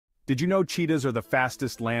Did you know cheetahs are the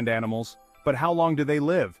fastest land animals? But how long do they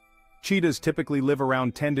live? Cheetahs typically live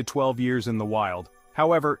around 10 to 12 years in the wild.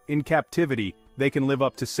 However, in captivity, they can live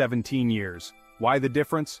up to 17 years. Why the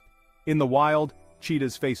difference? In the wild,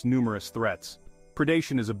 cheetahs face numerous threats.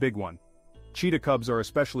 Predation is a big one. Cheetah cubs are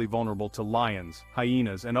especially vulnerable to lions,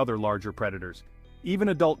 hyenas, and other larger predators. Even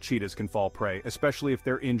adult cheetahs can fall prey, especially if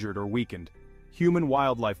they're injured or weakened.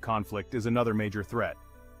 Human-wildlife conflict is another major threat.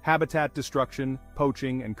 Habitat destruction,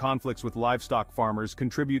 poaching, and conflicts with livestock farmers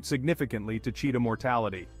contribute significantly to cheetah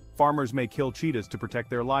mortality. Farmers may kill cheetahs to protect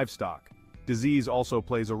their livestock. Disease also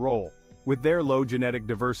plays a role. With their low genetic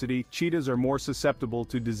diversity, cheetahs are more susceptible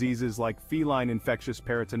to diseases like feline infectious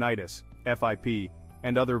peritonitis, FIP,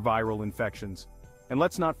 and other viral infections. And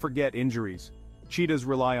let's not forget injuries. Cheetahs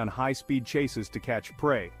rely on high-speed chases to catch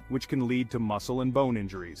prey, which can lead to muscle and bone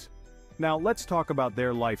injuries. Now let's talk about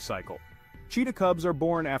their life cycle. Cheetah cubs are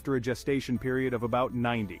born after a gestation period of about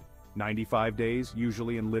 95 days,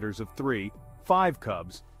 usually in litters of 3, 5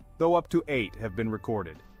 cubs, though up to 8 have been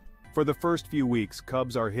recorded. For the first few weeks,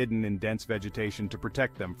 cubs are hidden in dense vegetation to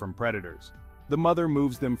protect them from predators. The mother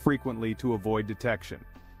moves them frequently to avoid detection.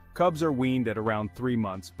 Cubs are weaned at around 3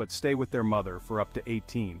 months but stay with their mother for up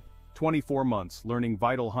to 24 months, learning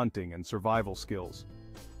vital hunting and survival skills.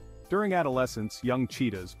 During adolescence, young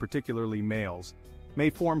cheetahs, particularly males, may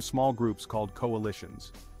form small groups called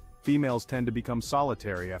coalitions. Females tend to become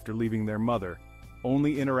solitary after leaving their mother,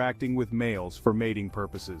 only interacting with males for mating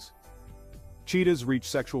purposes. Cheetahs reach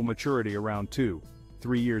sexual maturity around 2-3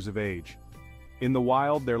 years of age. In the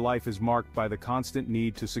wild, their life is marked by the constant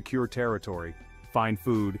need to secure territory, find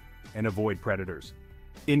food, and avoid predators.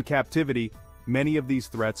 In captivity, many of these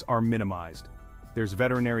threats are minimized. There's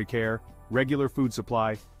veterinary care, regular food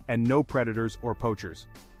supply, and no predators or poachers.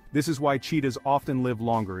 This is why cheetahs often live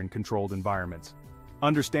longer in controlled environments.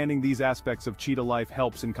 Understanding these aspects of cheetah life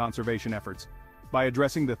helps in conservation efforts. By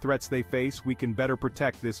addressing the threats they face, we can better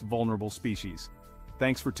protect this vulnerable species.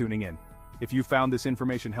 Thanks for tuning in. If you found this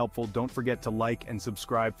information helpful, don't forget to like and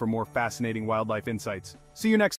subscribe for more fascinating wildlife insights. See you next time.